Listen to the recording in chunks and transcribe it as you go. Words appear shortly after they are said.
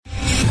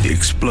the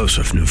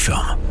explosive new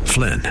film,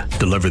 Flynn,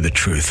 deliver the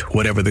truth,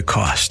 whatever the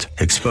cost,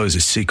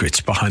 exposes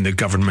secrets behind the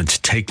government's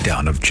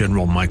takedown of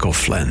General Michael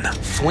Flynn.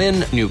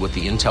 Flynn knew what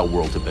the intel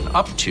world had been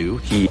up to.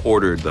 He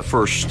ordered the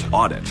first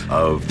audit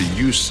of the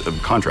use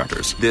of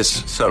contractors.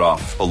 This set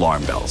off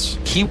alarm bells.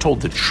 He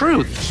told the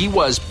truth. He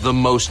was the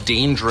most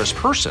dangerous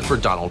person for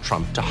Donald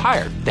Trump to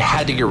hire. They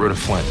had to get rid of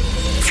Flynn.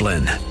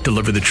 Flynn,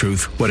 deliver the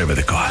truth, whatever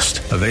the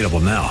cost. Available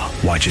now.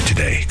 Watch it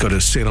today. Go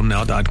to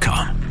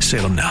salemnow.com.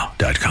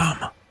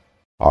 salemnow.com.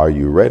 Are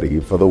you ready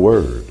for the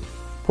word?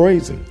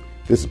 Praising.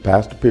 This is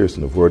Pastor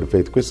Pearson of Word of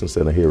Faith Christian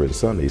Center here in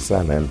sunny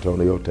San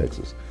Antonio,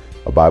 Texas.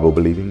 A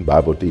Bible-believing,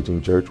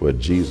 Bible-teaching church where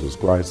Jesus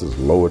Christ is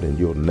Lord and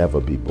you'll never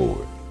be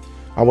bored.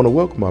 I want to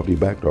welcome all of you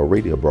back to our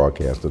radio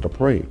broadcast that I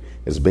pray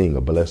is being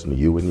a blessing to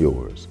you and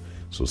yours.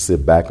 So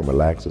sit back and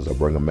relax as I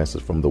bring a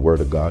message from the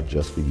Word of God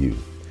just for you.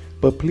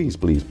 But please,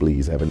 please,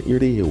 please have an ear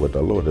to hear what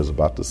the Lord is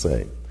about to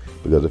say.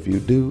 Because if you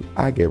do,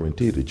 I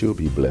guarantee that you'll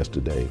be blessed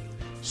today.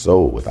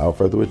 So without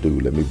further ado,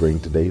 let me bring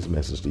today's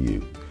message to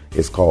you.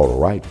 It's called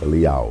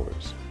Rightfully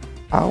Ours.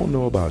 I don't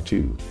know about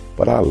you,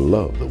 but I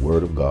love the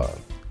Word of God.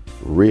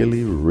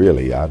 Really,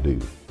 really I do.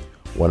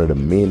 One of the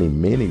many,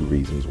 many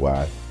reasons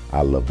why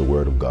I love the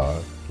Word of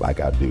God like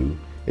I do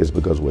is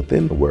because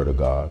within the Word of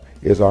God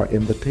is our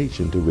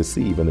invitation to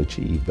receive and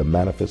achieve the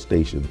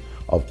manifestation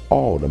of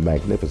all the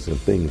magnificent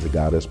things that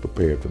God has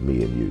prepared for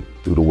me and you.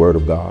 Through the Word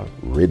of God,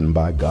 written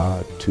by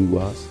God to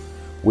us,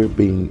 we're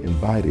being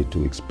invited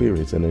to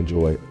experience and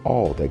enjoy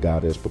all that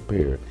God has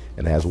prepared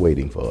and has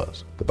waiting for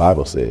us. The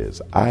Bible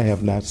says, I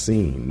have not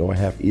seen, nor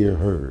have ear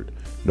heard,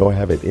 nor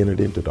have it entered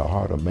into the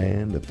heart of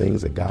man the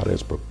things that God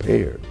has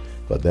prepared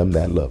for them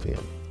that love him.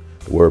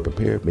 The word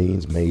prepared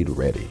means made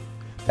ready.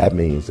 That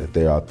means that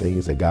there are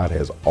things that God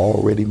has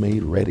already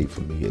made ready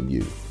for me and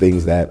you.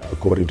 Things that,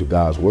 according to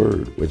God's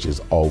word, which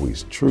is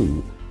always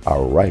true,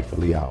 are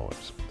rightfully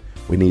ours.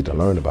 We need to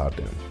learn about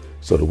them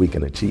so that we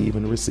can achieve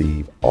and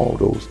receive all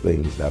those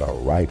things that are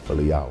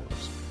rightfully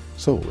ours.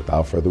 So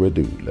without further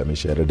ado, let me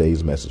share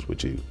today's message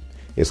with you.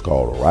 It's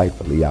called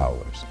Rightfully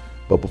Ours.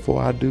 But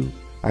before I do,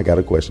 I got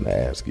a question to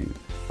ask you.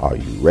 Are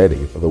you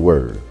ready for the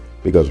word?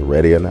 Because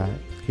ready or not,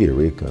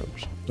 here it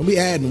comes. Don't be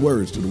adding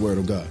words to the word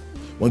of God.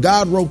 When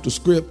God wrote the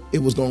script, it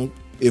was going,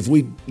 if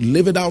we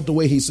live it out the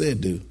way he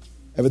said do,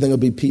 everything will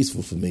be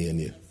peaceful for me and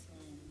you.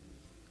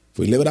 If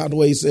we live it out the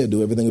way he said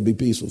do, everything will be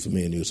peaceful for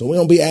me and you. So we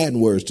don't be adding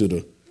words to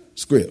the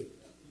script.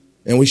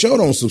 And we sure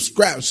don't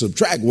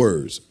subtract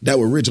words that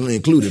were originally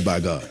included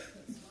by God.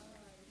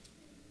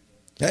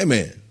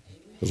 Amen.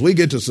 Because we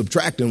get to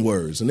subtracting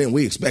words and then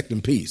we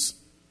expecting peace.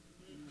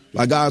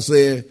 Like God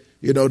said,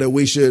 that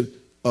we should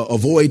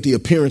avoid the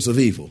appearance of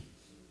evil.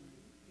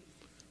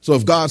 So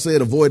if God said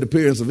avoid the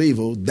appearance of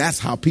evil, that's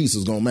how peace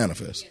is going to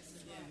manifest.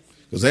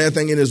 Because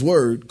everything in his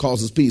word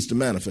causes peace to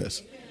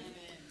manifest.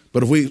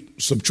 But if we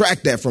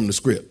subtract that from the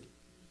script,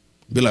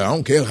 be like, I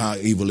don't care how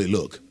evil it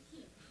look.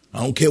 I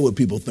don't care what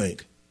people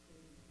think.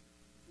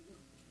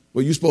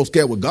 Well, you're supposed to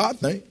care what God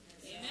think.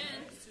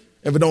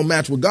 If it don't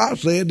match what God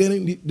said,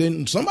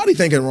 then somebody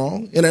thinking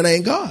wrong, and it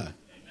ain't God.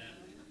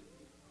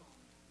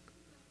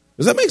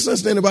 Does that make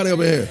sense to anybody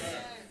over here?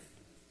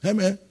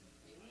 Amen.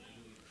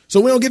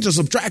 So we don't get to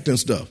subtracting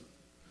stuff,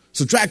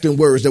 subtracting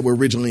words that were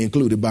originally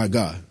included by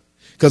God.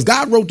 Because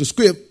God wrote the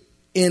script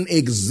in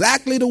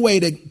exactly the way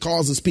that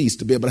causes peace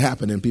to be able to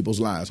happen in people's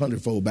lives,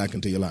 hundredfold back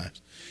into your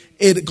lives.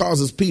 It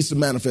causes peace to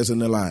manifest in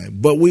their life.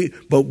 But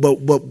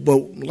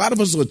a lot of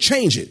us will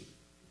change it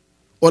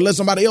or let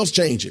somebody else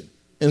change it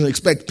and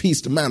expect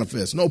peace to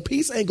manifest. No,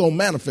 peace ain't going to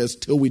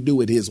manifest till we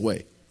do it his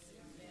way.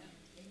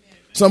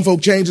 Some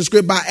folk change the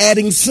script by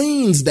adding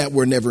scenes that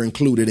were never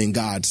included in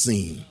God's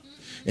scene,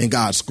 in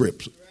God's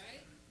script.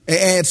 They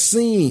add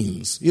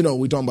scenes. We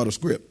talking about a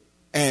script.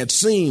 Add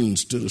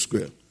scenes to the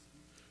script.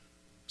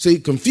 See,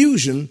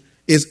 confusion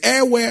is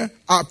everywhere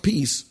our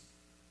peace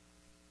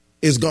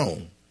is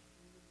gone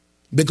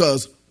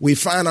because we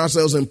find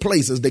ourselves in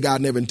places that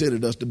God never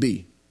intended us to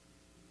be.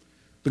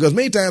 Because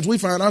many times we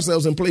find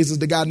ourselves in places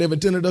that God never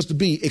intended us to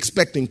be,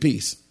 expecting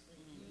peace.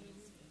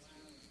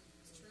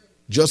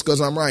 Just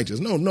because I'm righteous.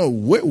 No,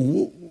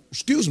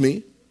 excuse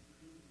me.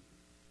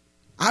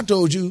 I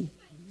told you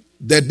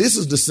that this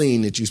is the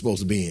scene that you're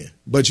supposed to be in.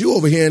 But you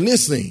over here in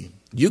this scene.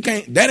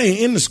 That ain't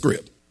in the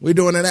script. We're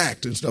doing an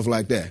act and stuff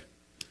like that.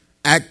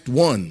 Act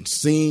 1,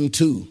 scene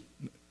 2,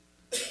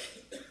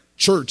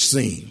 church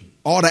scene.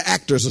 All the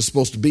actors are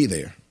supposed to be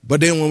there.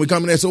 But then when we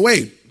come in there, so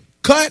wait,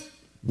 cut.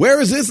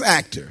 Where is this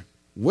actor?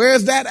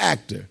 Where's that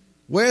actor?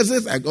 Where's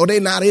this actor? Oh, they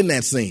not in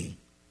that scene.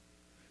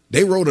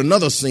 They wrote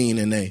another scene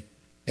in their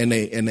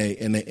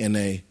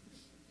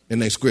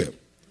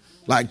script.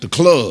 Like the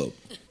club,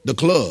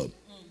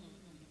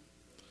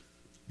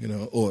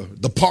 or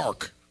the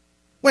park.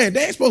 Wait,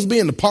 they ain't supposed to be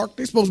in the park.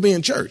 They're supposed to be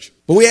in church.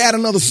 But we add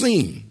another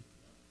scene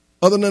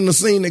other than the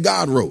scene that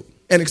God wrote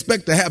and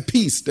expect to have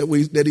peace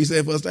that he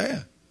said for us to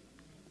have.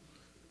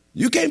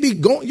 You can't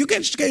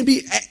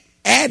be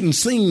adding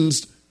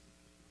scenes.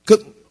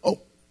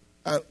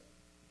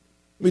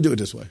 Let me do it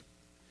this way.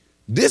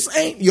 This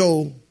ain't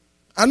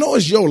I know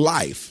it's your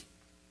life,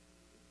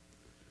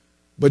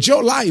 But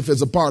your life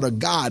is a part of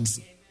God's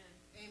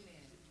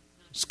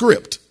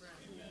script,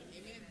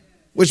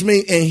 which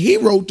means, and he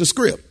wrote the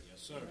script,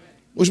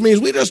 which means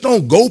we just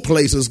don't go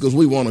places because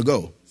we want to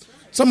go.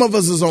 Some of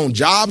us is on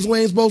jobs we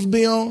ain't supposed to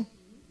be on,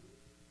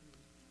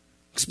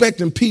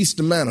 expecting peace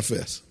to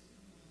manifest.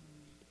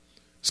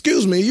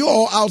 Excuse me, you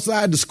all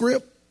outside the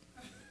script?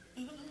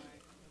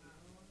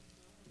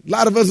 A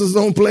lot of us is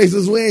on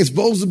places we ain't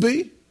supposed to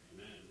be,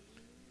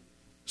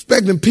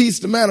 expecting peace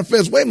to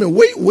manifest. Wait a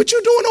minute, what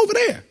you doing over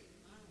there?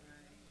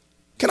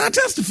 Can I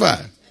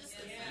testify?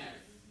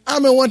 I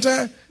mean, one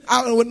time,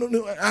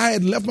 I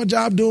had left my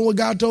job doing what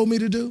God told me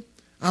to do.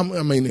 I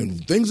mean,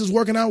 things is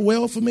working out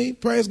well for me,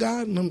 praise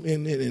God,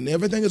 and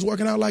everything is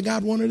working out like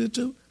God wanted it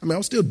to. I mean, I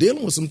was still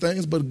dealing with some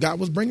things, but God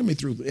was bringing me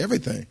through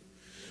everything.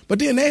 But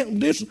then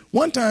this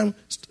one time,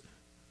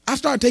 I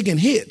started taking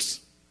hits.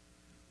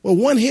 Well,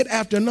 one hit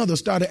after another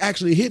started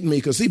actually hitting me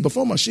because, see,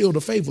 before my shield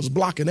of faith was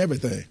blocking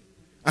everything.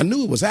 I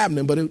knew it was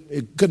happening, but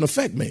it couldn't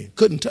affect me.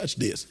 Couldn't touch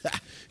this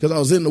because I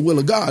was in the will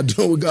of God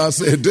doing what God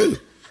said do.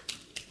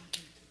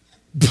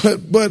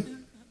 But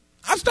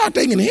I started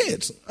taking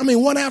hits. I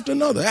mean, one after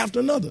another, after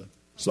another.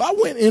 So I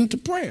went into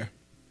prayer.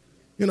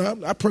 You know,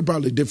 I pray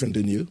probably different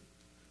than you.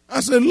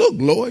 I said, look,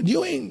 Lord,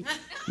 you ain't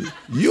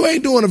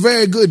doing a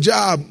very good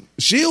job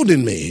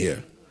shielding me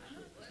here.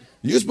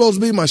 You're supposed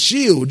to be my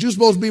shield. You're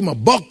supposed to be my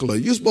buckler.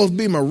 You're supposed to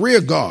be my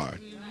rear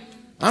guard.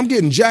 I'm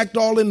getting jacked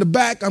all in the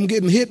back. I'm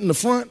getting hit in the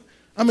front.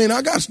 I mean,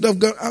 I got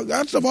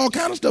all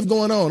kind of stuff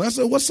going on. I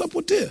said, what's up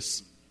with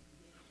this?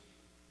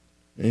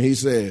 And he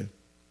said,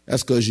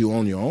 that's because you're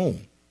on your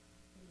own.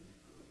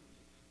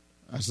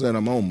 I said,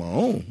 I'm on my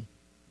own.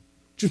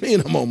 What you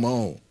mean I'm on my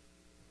own?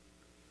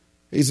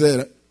 He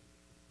said,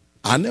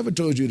 I never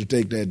told you to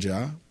take that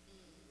job.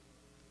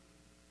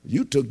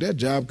 You took that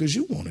job because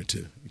you wanted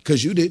to,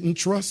 because you didn't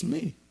trust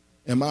me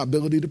and my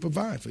ability to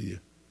provide for you.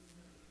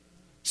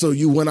 So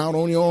you went out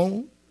on your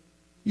own.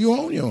 You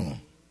on your own.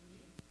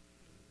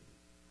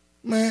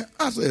 Man,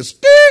 I said,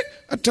 stick.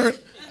 I turned.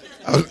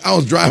 I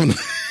was driving.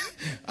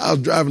 I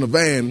was driving a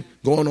van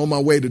going on my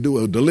way to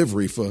do a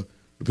delivery for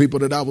the people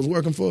that I was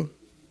working for.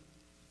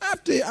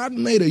 I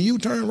made a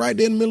U-turn right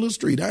there in the middle of the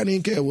street. I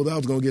didn't care whether I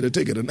was going to get a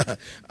ticket or not.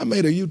 I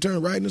made a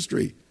U-turn right in the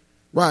street.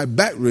 Right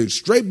back,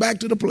 straight back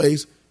to the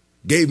place.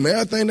 Gave them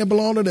everything that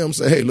belonged to them.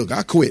 Said, hey, look,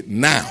 I quit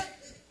now.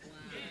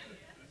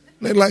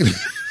 They're like,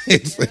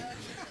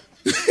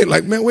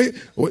 like, man, wait,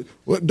 what,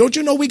 don't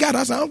you know we got?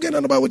 I said, I don't care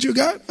nothing about what you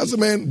got. I said,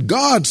 man,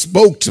 God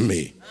spoke to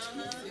me,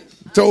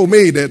 told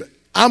me that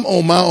I'm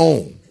on my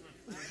own.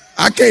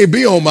 I can't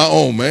be on my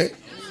own, man.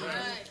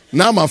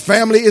 Now my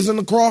family is in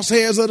the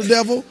crosshairs of the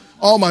devil.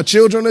 All my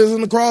children is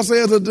in the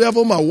crosshairs of the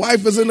devil. My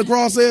wife is in the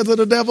crosshairs of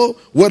the devil.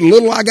 What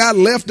little I got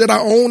left that I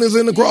own is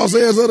in the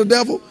crosshairs of the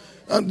devil.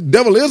 The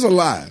devil is a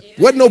lie.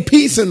 Wasn't no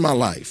peace in my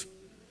life.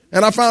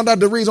 And I found out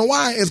the reason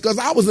why is because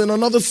I was in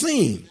another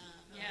scene.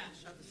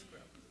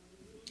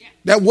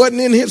 That wasn't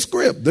in his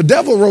script. The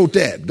devil wrote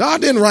that. God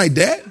didn't write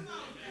that.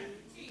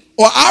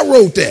 Or I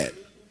wrote that.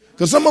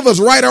 Because some of us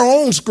write our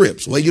own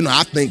scripts. Well, you know,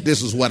 I think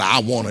this is what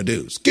I want to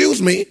do.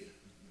 Excuse me.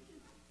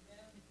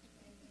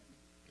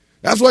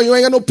 That's why you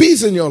ain't got no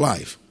peace in your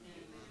life.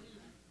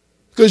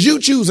 Because you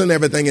choosing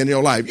everything in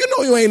your life. You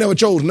know you ain't never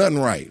chose nothing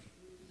right.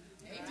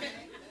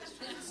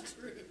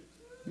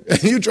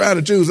 And you trying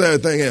to choose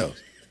everything else.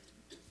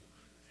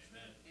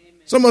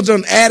 Some of us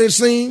done added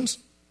scenes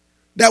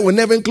that were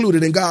never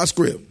included in God's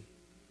script.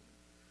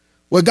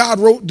 Where God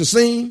wrote the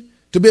scene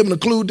to be able to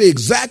include the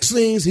exact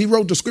scenes. He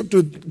wrote the script to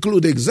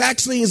include the exact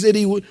scenes that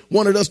he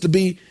wanted us to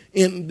be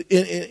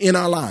in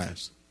our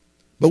lives.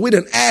 But we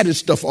done added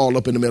stuff all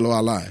up in the middle of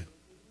our life.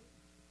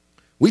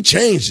 We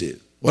changed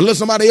it. Well, let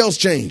somebody else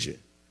change it.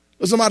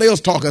 Let somebody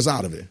else talk us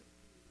out of it.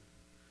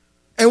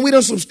 And we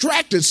done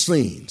subtracted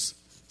scenes.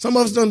 Some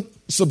of us done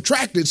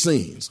subtracted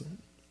scenes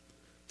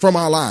from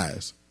our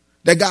lives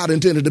that God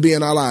intended to be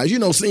in our lives. You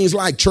know, scenes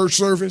like church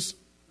service.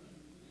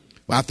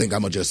 Well, I think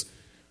I'm going to just,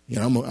 you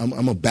know, I'm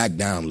going to back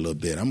down a little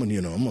bit. I'm going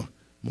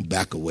to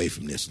back away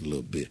from this a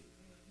little bit.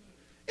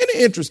 Isn't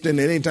it interesting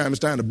that anytime it's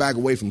time to back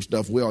away from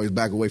stuff, we always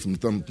back away from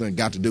something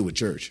got to do with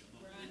church?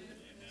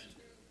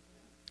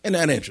 Isn't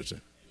that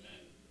interesting?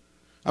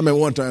 I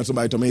remember one time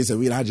somebody told me, he said,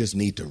 well, I just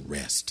need to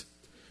rest.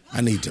 I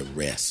need to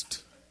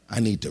rest. I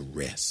need to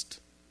rest.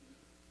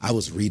 I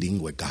was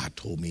reading what God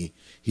told me.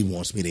 He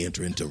wants me to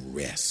enter into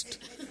rest.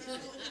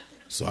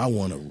 So I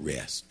want to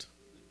rest.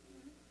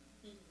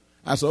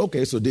 I said,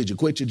 okay, so did you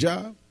quit your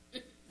job?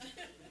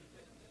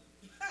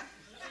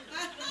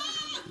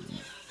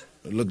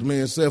 He looked at me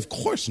and said, of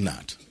course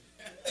not.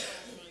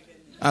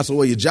 I said,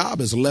 well, your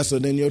job is lesser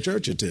than your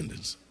church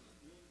attendance.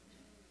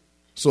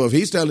 So if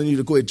he's telling you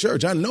to quit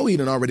church, I know he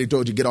done already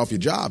told you to get off your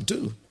job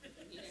too.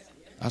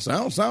 I said, I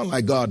don't sound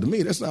like God to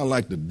me. That sounds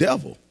like the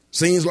devil.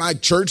 Seems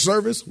like church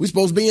service. We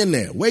supposed to be in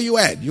there. Where you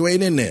at? You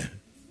ain't in there.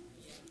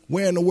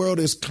 Where in the world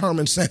is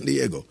Carmen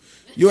Sandiego?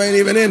 You ain't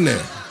even in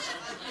there.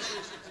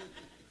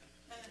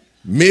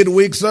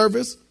 Midweek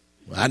service.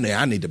 Well,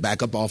 I need to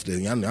back up off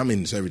there. I'm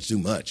in the service too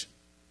much.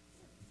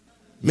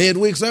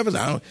 Midweek service,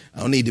 I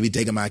don't need to be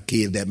taking my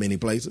kids that many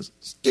places.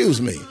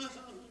 Excuse me.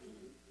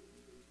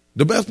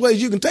 The best place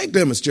you can take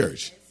them is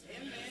church.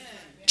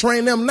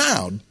 Train them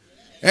now.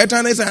 Every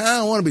time they say, I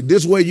don't want to be,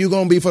 this way you're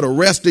going to be for the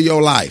rest of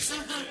your life.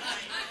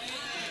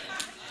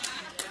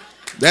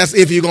 That's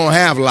if you're going to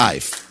have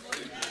life.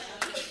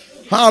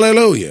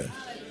 Hallelujah.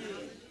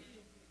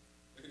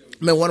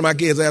 Man, one of my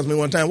kids asked me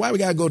one time, why we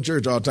got to go to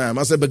church all the time?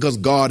 I said, because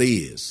God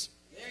is.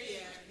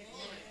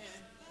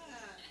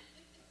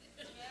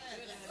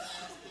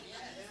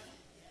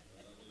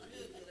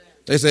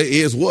 They say,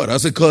 is what? I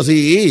said, because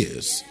he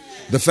is.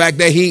 The fact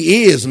that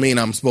he is mean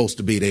I'm supposed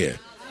to be there.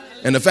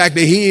 And the fact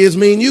that he is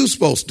mean you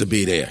supposed to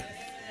be there.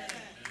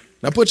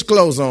 Now put your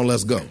clothes on,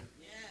 let's go.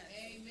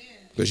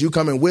 Because you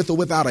coming with or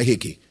without a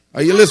hickey.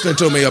 Are you listening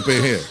to me up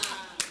in here?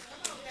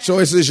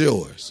 Choice is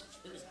yours.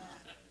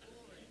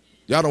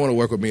 Y'all don't want to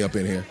work with me up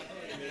in here.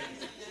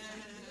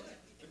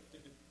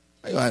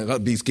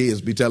 These kids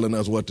be telling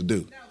us what to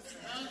do.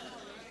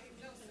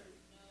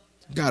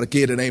 Got a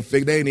kid that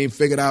they ain't even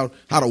figured out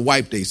how to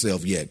wipe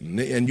themselves yet. And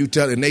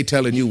they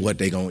telling you what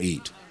they gonna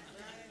eat.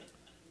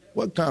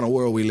 What kind of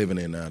world we living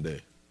in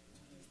nowadays?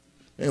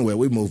 Anyway,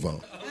 we move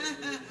on.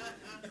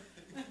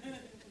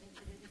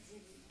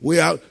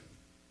 We out.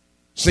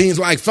 Seems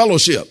like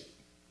fellowship.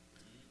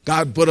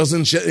 God put us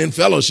in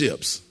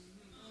fellowships.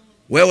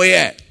 Where we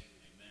at?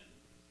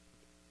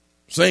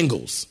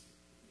 Singles.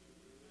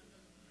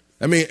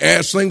 I mean,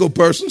 as single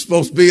person,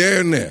 supposed to be there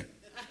in there.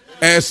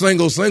 As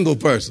single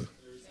person.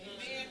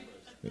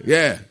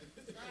 Yeah.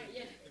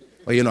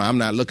 Well, I'm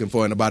not looking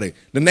for anybody.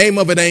 The name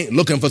of it ain't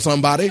looking for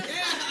somebody.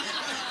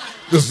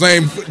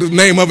 The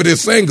name of it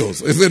is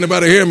singles. Is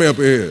anybody hear me up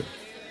here?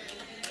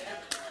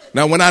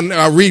 Now, when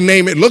I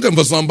rename it looking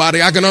for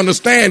somebody, I can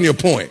understand your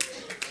point.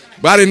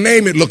 But I didn't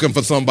name it looking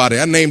for somebody.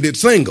 I named it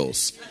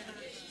singles.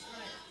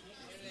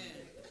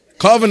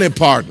 Covenant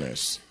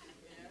partners.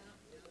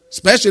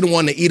 Especially the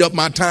one that eat up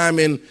my time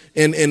in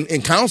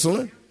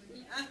counseling.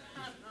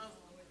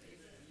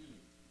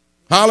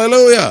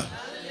 Hallelujah.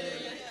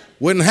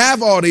 Wouldn't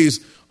have all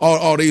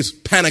these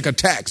panic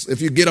attacks if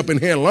you get up in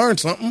here and learn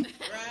something.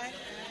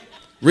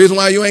 Reason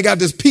why you ain't got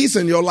this peace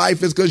in your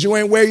life is because you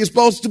ain't where you're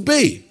supposed to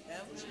be.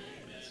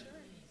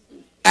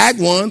 Act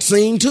 1,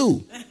 scene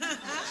 2.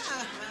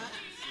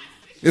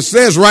 It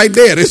says right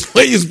there, this is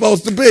where you're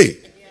supposed to be.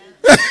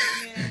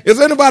 Is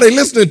anybody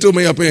listening to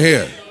me up in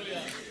here?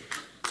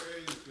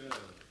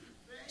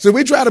 See,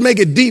 we try to make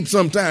it deep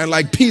sometimes,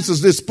 like peace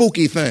is this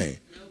spooky thing.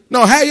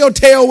 No, have your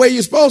tail where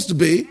you're supposed to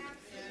be,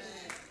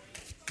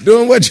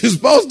 doing what you're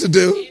supposed to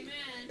do,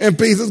 and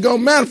peace is going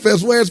to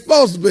manifest where it's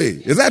supposed to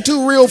be. Is that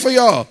too real for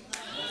y'all?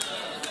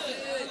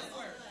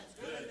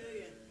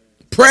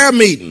 Prayer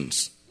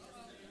meetings.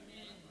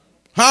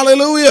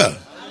 Hallelujah.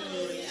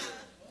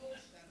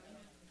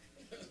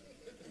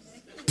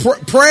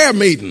 Prayer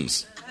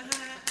meetings.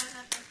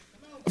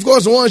 Of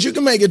course, the ones you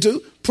can make it to,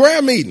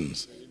 prayer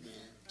meetings.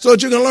 So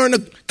that you can learn to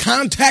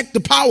contact the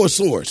power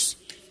source.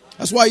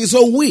 That's why you're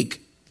so weak.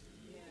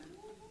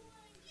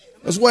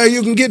 That's why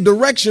you can get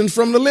direction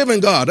from the living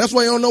God. That's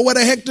why you don't know what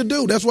the heck to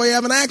do. That's why you're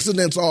having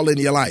accidents all in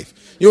your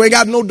life. You ain't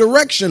got no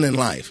direction in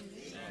life.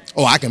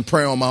 Oh, I can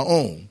pray on my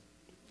own.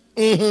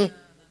 Mm-hmm.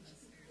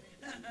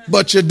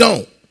 But you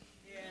don't.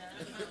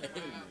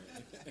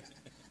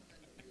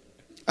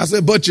 I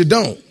said, but you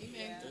don't.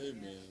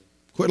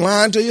 Quit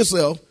lying to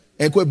yourself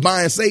and quit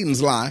buying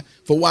Satan's lie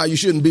for why you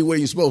shouldn't be where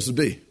you're supposed to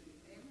be.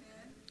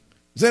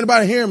 Is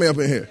anybody hearing me up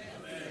in here?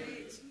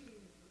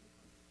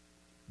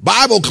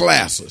 Bible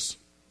classes.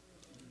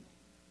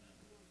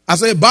 I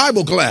said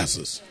Bible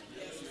classes.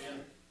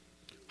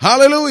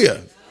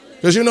 Hallelujah.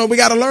 Because we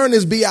got to learn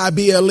this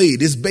BIBLE,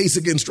 this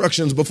basic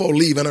instructions before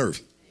leaving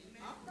earth.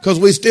 Because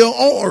we still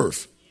on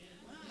earth.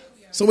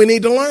 So we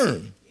need to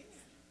learn.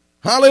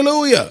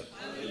 Hallelujah.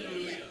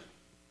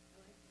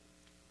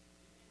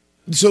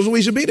 So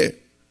we should be there.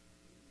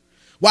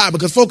 Why?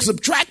 Because folks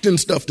subtracting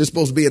stuff that's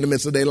supposed to be in the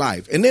midst of their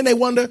life. And then they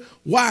wonder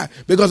why.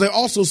 Because they're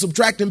also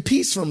subtracting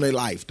peace from their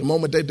life the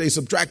moment that they're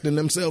subtracting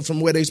themselves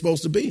from where they're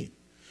supposed to be.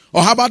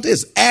 Or how about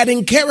this?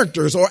 Adding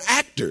characters or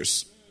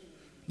actors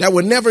that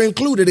were never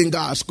included in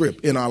God's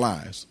script in our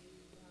lives.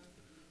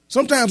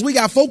 Sometimes we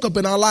got folk up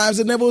in our lives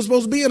that never was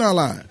supposed to be in our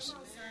lives.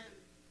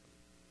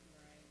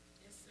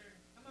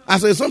 I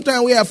said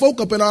sometimes we have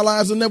folk up in our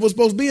lives that never was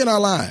supposed to be in our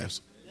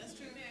lives.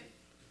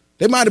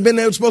 They might have been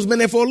there, supposed to be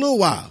there for a little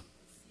while.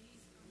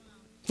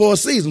 For a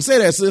season. Say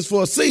that, sis,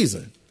 for a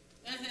season.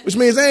 Which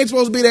means they ain't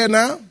supposed to be there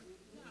now.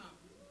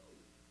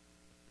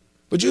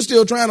 But you're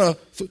still trying to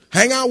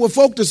hang out with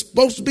folk that's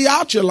supposed to be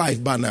out your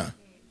life by now.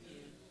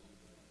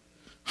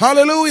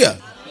 Hallelujah.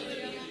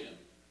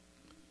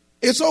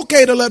 It's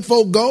okay to let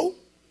folk go.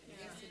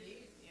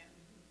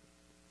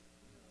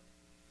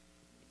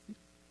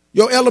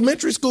 Your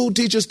elementary school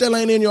teacher still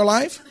ain't in your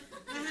life.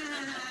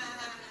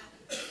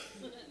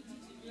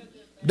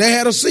 They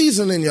had a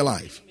season in your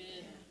life.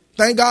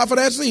 Thank God for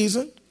that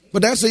season.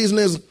 But that season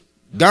is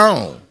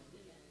gone.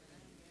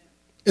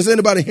 Is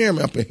anybody hearing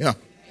me up in here?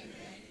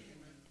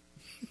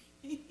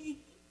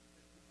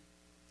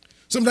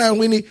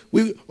 Sometimes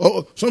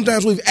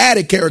sometimes we've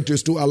added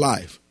characters to our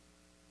life,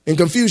 and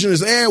confusion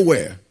is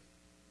everywhere,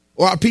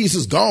 or our peace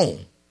is gone,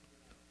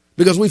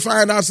 because we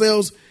find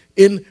ourselves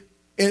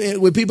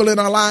with people in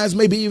our lives,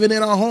 maybe even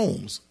in our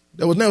homes,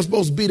 that was never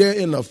supposed to be there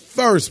in the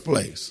first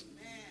place.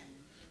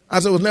 I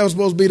said, was never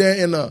supposed to be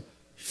there in the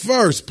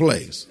first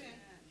place.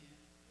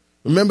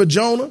 Remember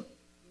Jonah?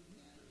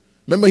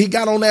 Remember he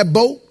got on that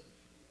boat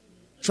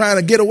trying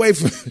to get away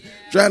from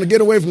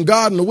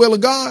God and the will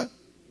of God?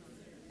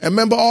 And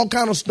remember all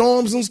kind of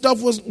storms and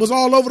stuff was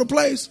all over the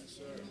place?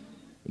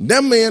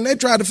 Them men, they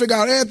tried to figure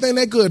out everything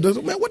they could.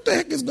 Man, what the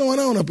heck is going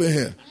on up in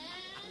here?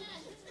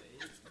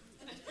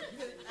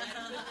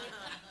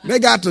 They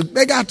got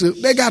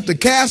to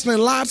casting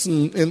lots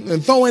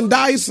and throwing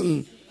dice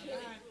and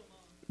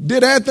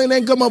did everything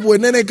they come up with,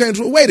 and then they came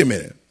to, wait a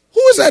minute,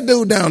 who is that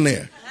dude down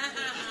there?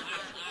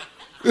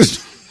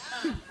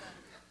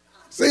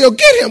 Say, yo,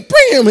 get him,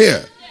 bring him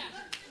here.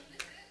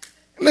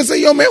 And they say,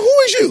 yo, man, who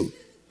is you?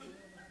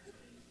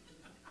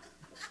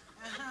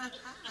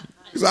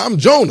 He said, I'm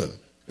Jonah,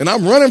 and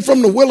I'm running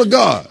from the will of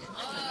God.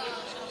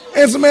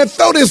 And so, man,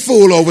 throw this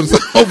fool over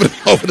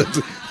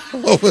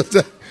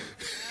the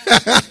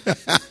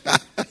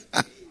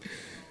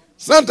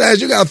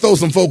Sometimes you got to throw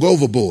some folk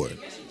overboard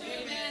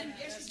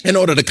in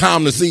order to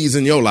calm the seas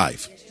in your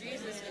life.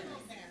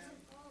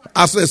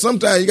 I said,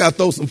 sometimes you got to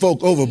throw some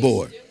folk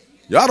overboard.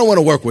 Y'all don't want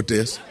to work with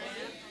this.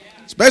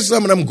 Especially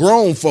some of them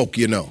grown folk,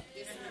 you know.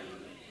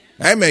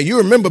 Hey, man, you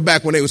remember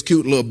back when they was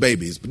cute little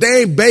babies, but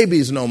they ain't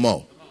babies no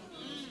more.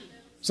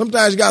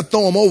 Sometimes you got to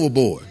throw them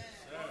overboard.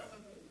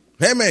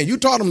 Hey, man, you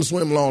taught them to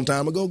swim a long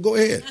time ago. Go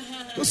ahead.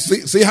 Let's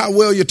see how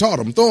well you taught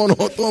them. Throw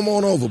them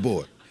on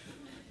overboard.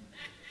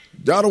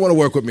 Y'all don't want to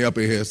work with me up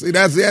in here. See,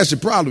 that's your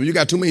problem. You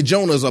got too many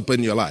Jonahs up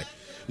in your life.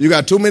 You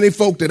got too many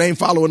folk that ain't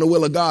following the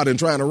will of God and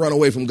trying to run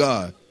away from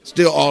God.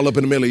 Still all up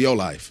in the middle of your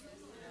life.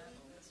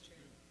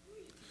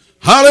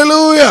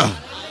 Hallelujah.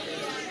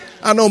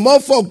 I know more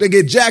folk that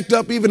get jacked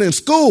up even in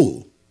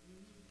school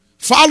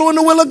following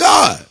the will of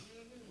God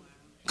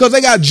because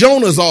they got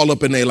Jonahs all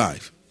up in their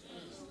life.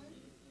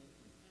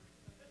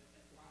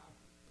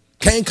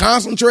 Can't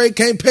concentrate,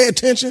 can't pay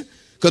attention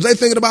because they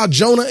thinking about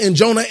Jonah and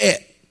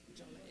Jonah-ette.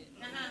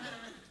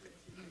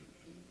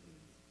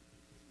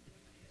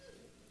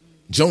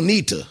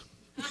 Jonita.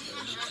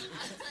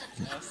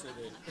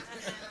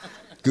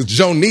 Because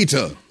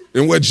Jonita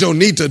and what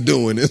Jonita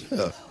doing is,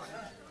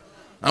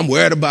 I'm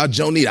worried about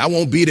Jonita. I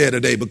won't be there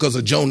today because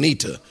of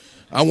Jonita.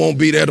 I won't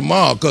be there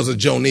tomorrow because of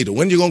Jonita.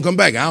 When you going to come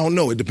back? I don't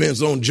know. It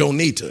depends on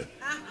Jonita.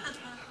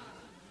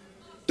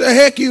 The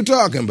heck you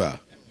talking about?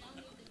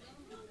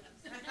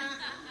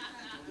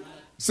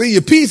 See,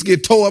 your peace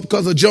get tore up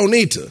because of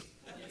Jonita.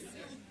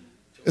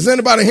 Is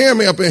anybody hearing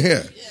me up in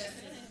here?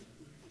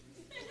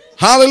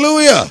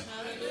 Hallelujah.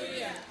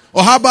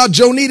 Or how about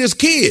Jonita's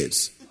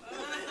kids?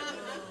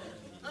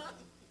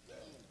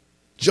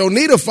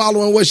 Jonita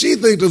following what she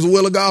thinks is the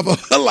will of God for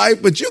her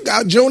life, but you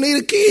got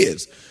Jonita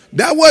kids.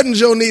 That wasn't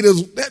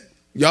Jonita's.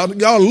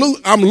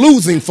 I'm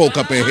losing folk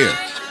up in here.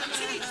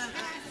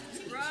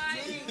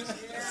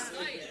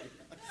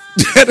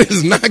 That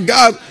is not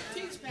God.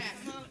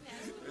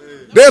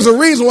 There's a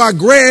reason why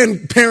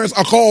grandparents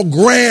are called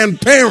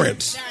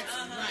grandparents.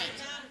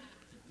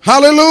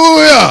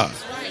 Hallelujah.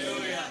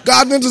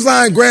 God didn't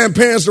design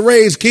grandparents to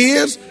raise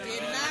kids.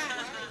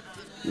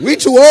 We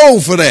too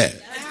old for that.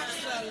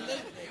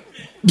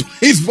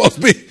 We supposed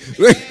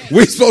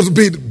to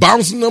be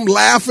bouncing them,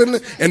 laughing,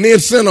 and then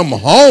send them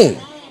home.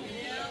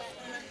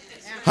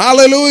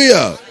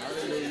 Hallelujah.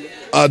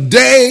 A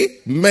day,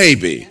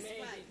 maybe.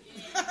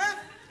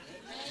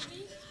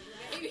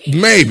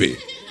 Maybe.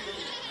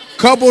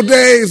 Couple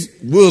days,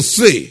 we'll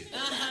see.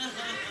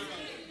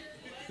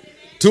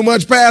 Too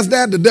much past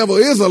that, the devil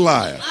is a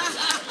liar.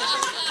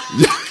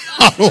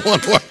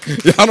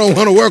 Y'all don't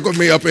want to work with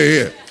me up in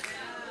here.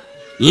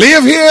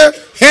 Live here?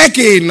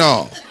 Hecky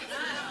no.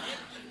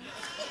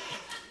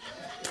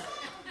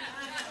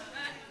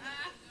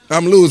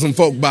 I'm losing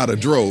folk by the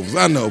droves.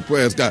 I know,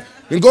 praise God.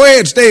 And go ahead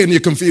and stay in your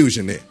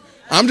confusion there.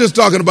 I'm just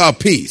talking about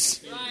peace.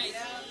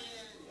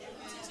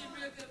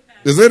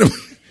 Is it?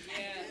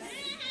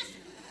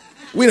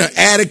 We done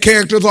added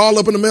characters all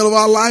up in the middle of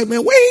our life.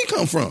 Man, where he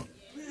come from?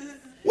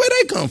 Where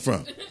they come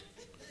from?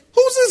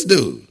 Who's this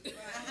dude?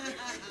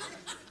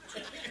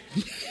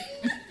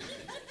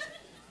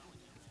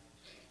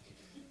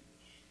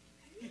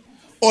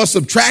 Or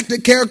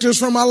subtracted characters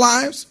from our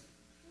lives.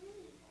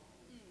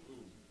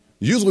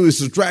 Usually we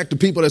subtract the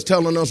people that's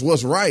telling us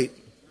what's right.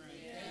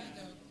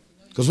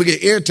 Because we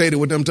get irritated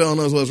with them telling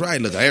us what's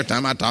right. Look, every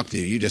time I talk to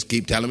you, you just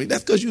keep telling me.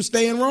 That's because you're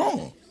staying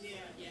wrong.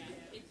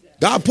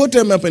 God put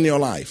them up in your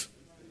life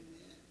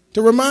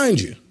to remind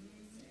you.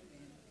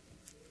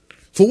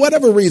 For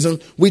whatever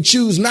reason, we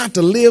choose not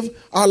to live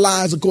our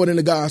lives according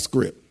to God's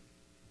script.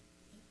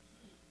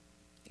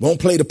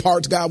 Won't play the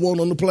parts God wants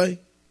them to play.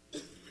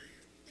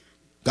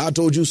 God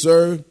told you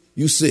serve,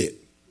 you sit.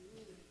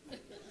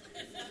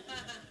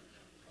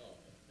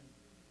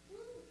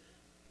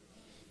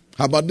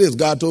 How about this?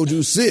 God told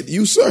you sit,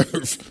 you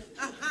serve.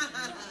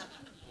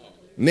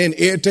 And then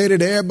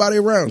irritated everybody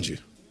around you.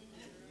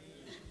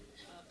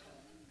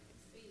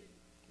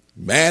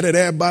 Mad at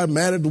everybody,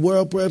 mad at the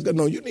world. Praise God.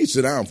 No, you need to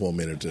sit down for a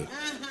minute or two.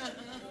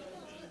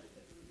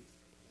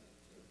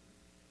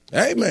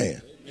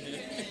 Amen.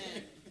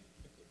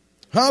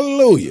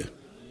 Hallelujah.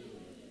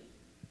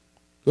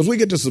 Because we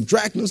get to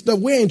subtracting stuff.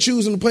 We ain't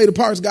choosing to play the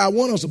parts God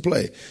wants us to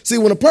play. See,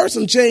 when a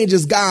person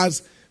changes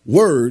God's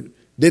word,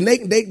 then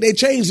they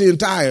change the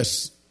entire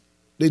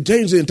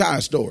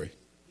story.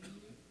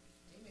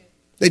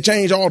 They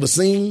change all the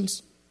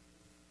scenes.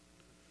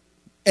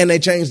 And they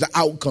change the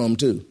outcome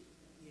too.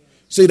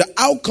 See, the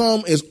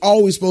outcome is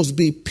always supposed to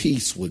be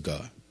peace with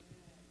God.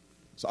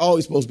 It's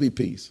always supposed to be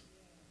peace.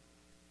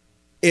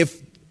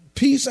 If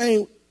peace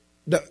ain't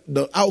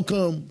the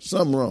outcome,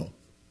 something wrong.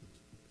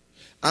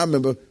 I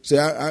remember,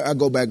 I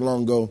go back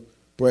long ago,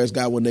 praise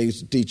God, when they used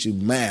to teach you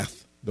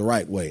math the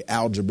right way,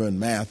 algebra and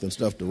math and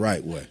stuff the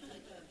right way.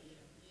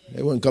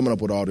 They weren't coming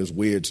up with all this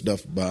weird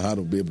stuff about how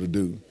to be able to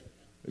do.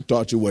 They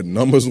taught you what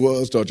numbers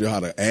was, taught you how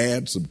to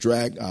add,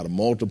 subtract, how to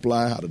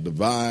multiply, how to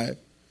divide.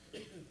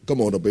 Come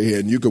on up in here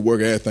and you could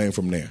work everything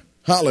from there.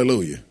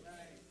 Hallelujah.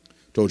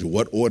 Told you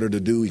what order to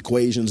do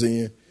equations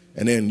in,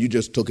 and then you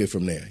just took it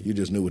from there. You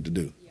just knew what to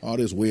do. All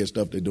this weird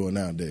stuff they're doing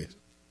nowadays.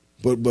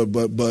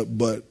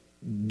 But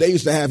they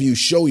used to have you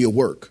show your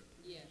work.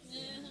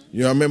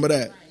 You remember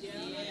that?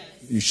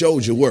 You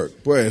showed your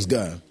work. Praise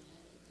God.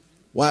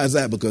 Why is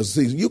that? Because,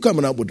 see, you're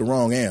coming up with the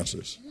wrong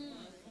answers.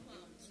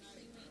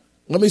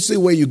 Let me see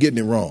where you're getting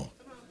it wrong.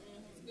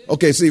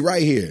 Okay, see,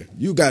 right here,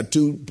 you got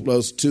 2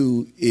 +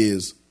 2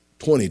 is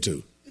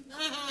 22.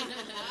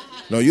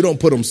 No, you don't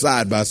put them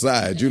side by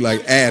side. You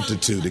like add the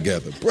two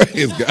together.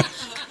 Praise God.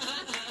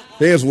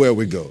 Here's where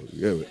we go.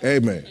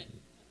 Amen.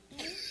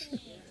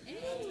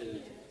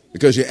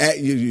 Because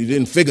you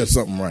didn't figure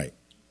something right.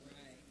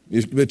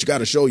 But you got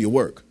to show your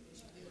work.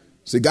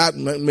 See, God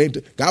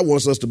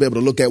wants us to be able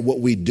to look at what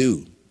we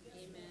do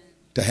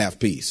to have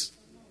peace.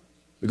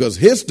 Because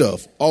his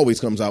stuff always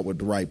comes out with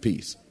the right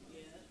peace.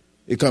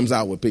 It comes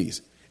out with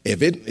peace.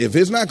 If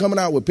it's not coming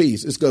out with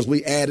peace, it's because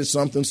we added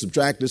something,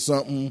 subtracted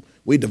something,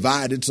 we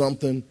divided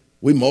something,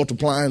 we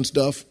multiplying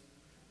stuff,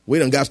 we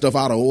done got stuff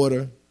out of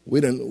order.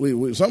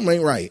 Something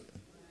ain't right.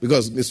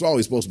 Because it's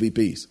always supposed to be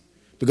peace.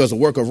 Because the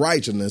work of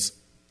righteousness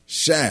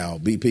shall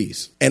be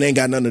peace. And ain't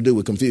got nothing to do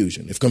with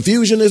confusion. If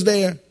confusion is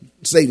there,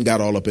 Satan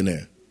got all up in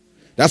there.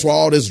 That's why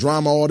all this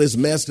drama, all this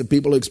mess that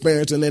people are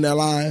experiencing in their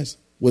lives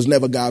was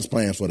never God's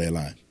plan for their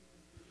life.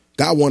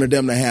 God wanted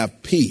them to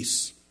have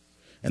peace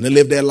and to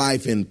live their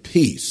life in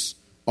peace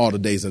all the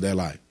days of their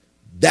life.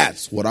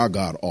 That's what our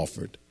God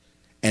offered.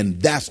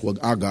 And that's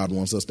what our God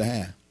wants us to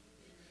have.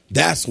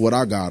 That's what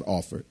our God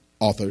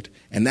authored.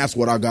 And that's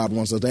what our God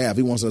wants us to have.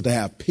 He wants us to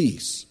have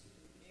peace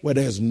where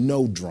there's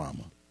no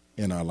drama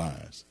in our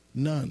lives.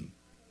 None.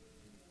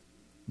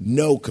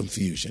 No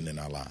confusion in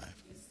our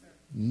life.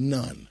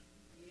 None.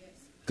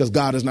 Because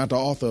God is not the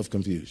author of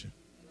confusion.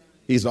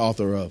 He's the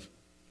author of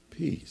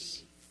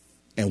peace.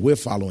 And we're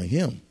following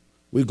him.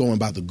 We're going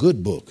by the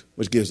good book,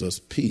 which gives us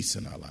peace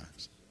in our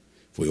lives.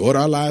 If we order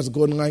our lives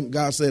according to like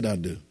God said to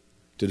do.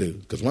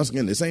 Because once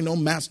again, this ain't no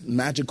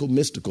magical,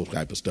 mystical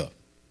type of stuff.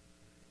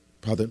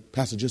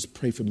 Pastor, just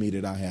pray for me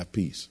that I have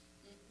peace.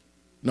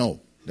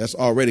 No, that's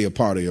already a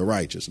part of your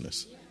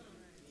righteousness.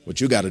 What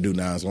you got to do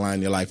now is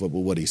line your life up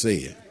with what he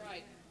said.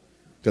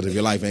 Because if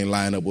your life ain't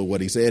lined up with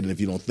what he said, and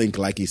if you don't think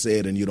like he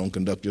said and you don't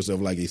conduct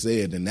yourself like he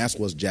said, then that's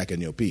what's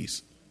jacking your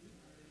peace.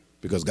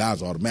 Because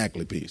God's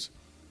automatically peace.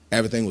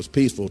 Everything was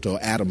peaceful till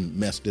Adam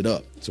messed it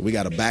up. So we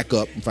got to back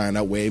up and find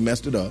out where he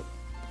messed it up,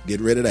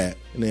 get rid of that,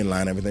 and then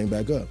line everything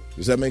back up.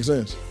 Does that make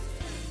sense?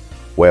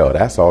 Well,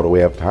 that's all that we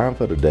have time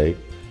for today.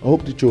 I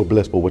hope that you were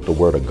blessed by what the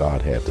Word of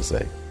God had to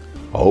say.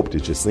 I hope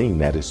that you're seeing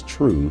that it's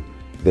true.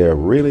 There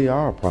really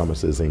are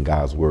promises in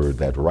God's Word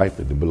that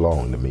rightfully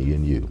belong to me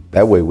and you.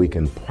 That way we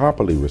can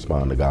properly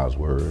respond to God's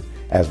Word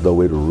as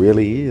though it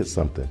really is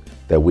something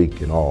that we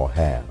can all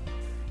have,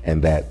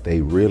 and that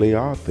they really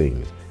are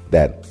things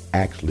that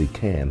actually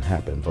can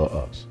happen for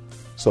us.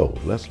 So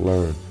let's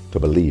learn to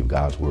believe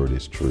God's Word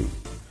is true.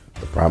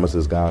 The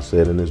promises God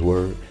said in his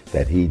Word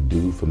that he'd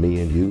do for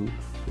me and you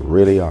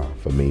really are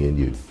for me and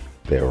you.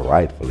 They're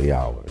rightfully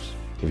ours.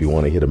 If you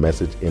want to hear the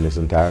message in its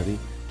entirety,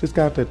 just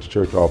contact the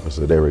church office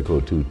at area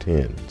code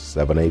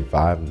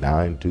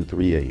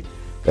 210-785-9238.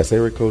 That's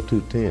area code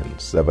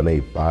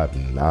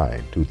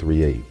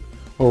 210-785-9238.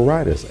 Or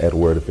write us at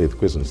Word of Faith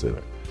Christian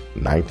Center,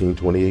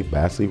 1928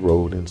 Bassey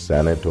Road in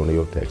San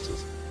Antonio,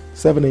 Texas,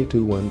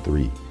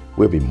 78213.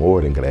 We'll be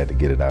more than glad to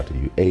get it out to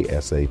you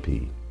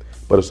ASAP.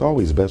 But it's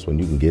always best when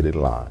you can get it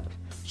live.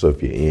 So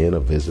if you're in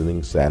or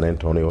visiting San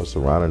Antonio or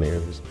surrounding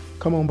areas,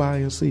 come on by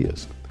and see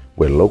us.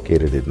 We're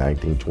located at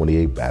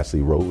 1928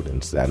 Bassey Road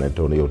in San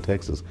Antonio,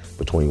 Texas,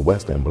 between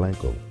West and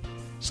Blanco.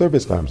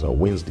 Service times are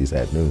Wednesdays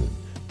at noon,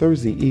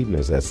 Thursday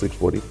evenings at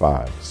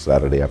 6:45,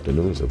 Saturday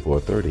afternoons at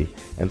 4:30,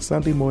 and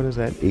Sunday mornings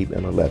at 8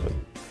 and 11.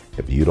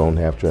 If you don't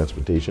have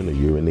transportation or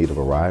you're in need of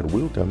a ride,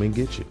 we'll come and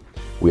get you.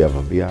 We have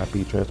a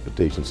VIP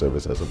transportation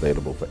service that's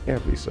available for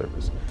every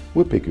service.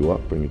 We'll pick you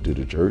up, bring you to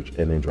the church,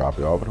 and then drop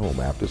you off at home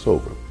after it's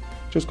over.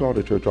 Just call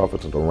the church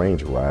office to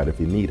arrange a ride. If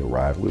you need a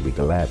ride, we'll be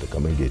glad to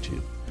come and get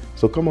you.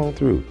 So come on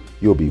through.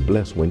 You'll be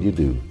blessed when you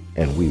do,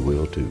 and we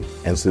will too.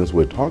 And since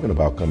we're talking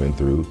about coming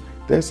through,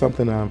 there's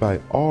something I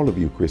invite all of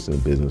you Christian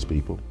business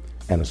people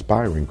and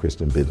aspiring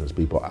Christian business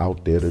people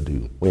out there to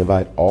do. We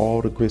invite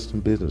all the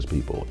Christian business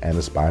people and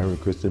aspiring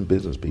Christian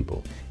business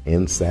people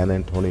in San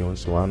Antonio and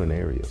surrounding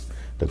areas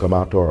to come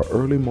out to our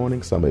early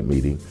morning summit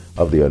meeting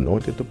of the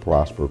Anointed to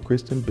Prosper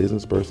Christian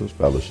Business Persons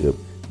Fellowship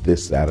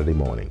this Saturday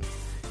morning.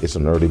 It's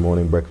an early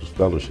morning breakfast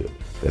fellowship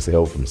that's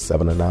held from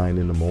 7 to 9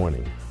 in the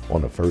morning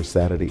on the first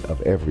Saturday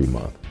of every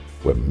month,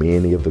 where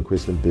many of the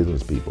Christian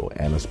business people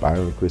and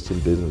aspiring Christian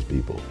business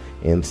people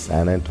in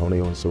San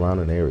Antonio and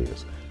surrounding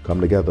areas come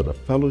together to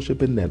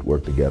fellowship and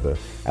network together,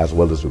 as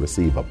well as to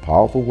receive a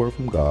powerful word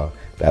from God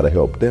that'll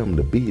help them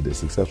to be the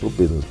successful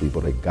business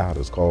people that God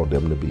has called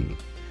them to be.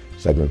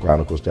 2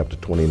 Chronicles chapter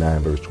 29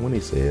 verse 20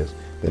 says,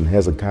 Then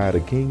Hezekiah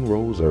the king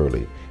rose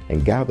early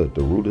and gathered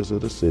the rulers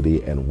of the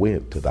city and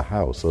went to the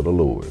house of the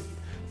Lord.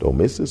 Don't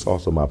miss this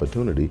awesome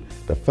opportunity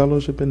to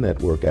fellowship and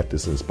network at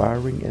this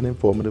inspiring and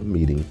informative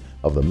meeting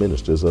of the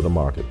ministers of the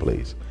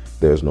marketplace.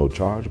 There's no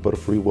charge, but a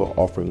free will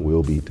offering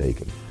will be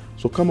taken.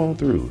 So come on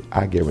through.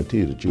 I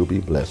guarantee that you'll be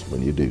blessed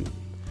when you do.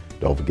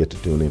 Don't forget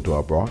to tune into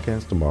our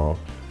broadcast tomorrow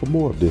for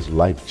more of this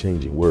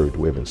life-changing word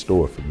we have in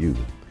store for you.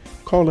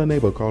 Call a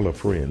neighbor, call a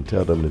friend,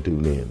 tell them to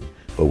tune in.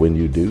 But when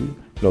you do,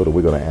 know that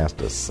we're going to ask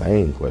the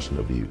same question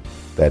of you.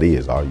 That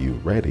is, are you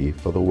ready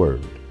for the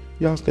word?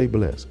 Y'all stay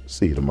blessed.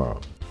 See you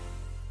tomorrow.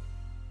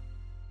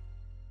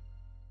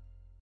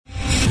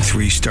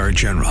 3-star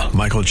General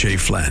Michael J.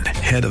 Flynn,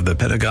 head of the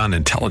Pentagon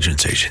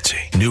Intelligence Agency,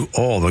 knew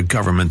all the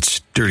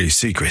government's dirty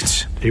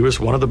secrets. He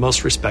was one of the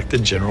most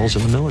respected generals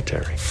in the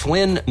military.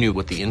 Flynn knew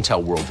what the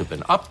intel world had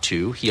been up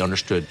to. He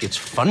understood its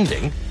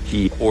funding.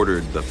 He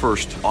ordered the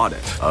first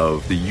audit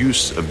of the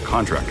use of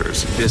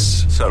contractors.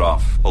 This set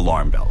off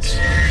alarm bells.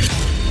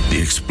 The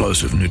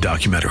explosive new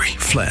documentary,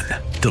 Flynn,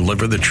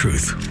 Deliver the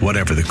Truth,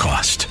 Whatever the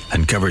Cost,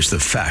 uncovers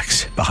the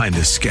facts behind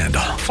this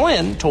scandal.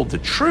 Flynn told the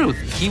truth.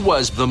 He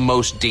was the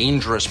most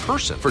dangerous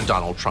person for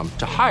Donald Trump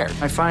to hire.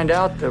 I find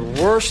out the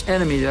worst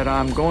enemy that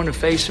I'm going to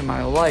face in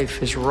my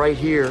life is right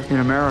here in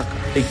America.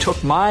 They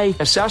took my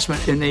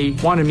assessment and they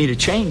wanted me to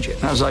change it.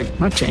 And I was like, I'm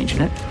not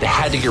changing it. They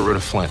had to get rid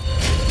of Flynn.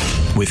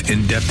 With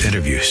in-depth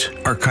interviews,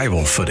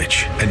 archival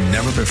footage, and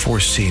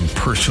never-before-seen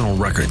personal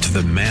records of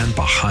the man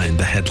behind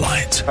the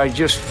headlines. I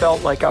just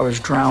felt like I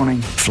was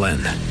drowning. Flynn,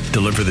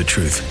 Deliver the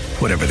Truth,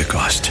 Whatever the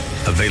Cost.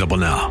 Available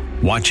now.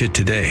 Watch it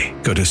today.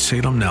 Go to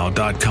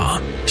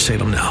salemnow.com.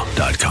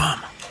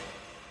 salemnow.com.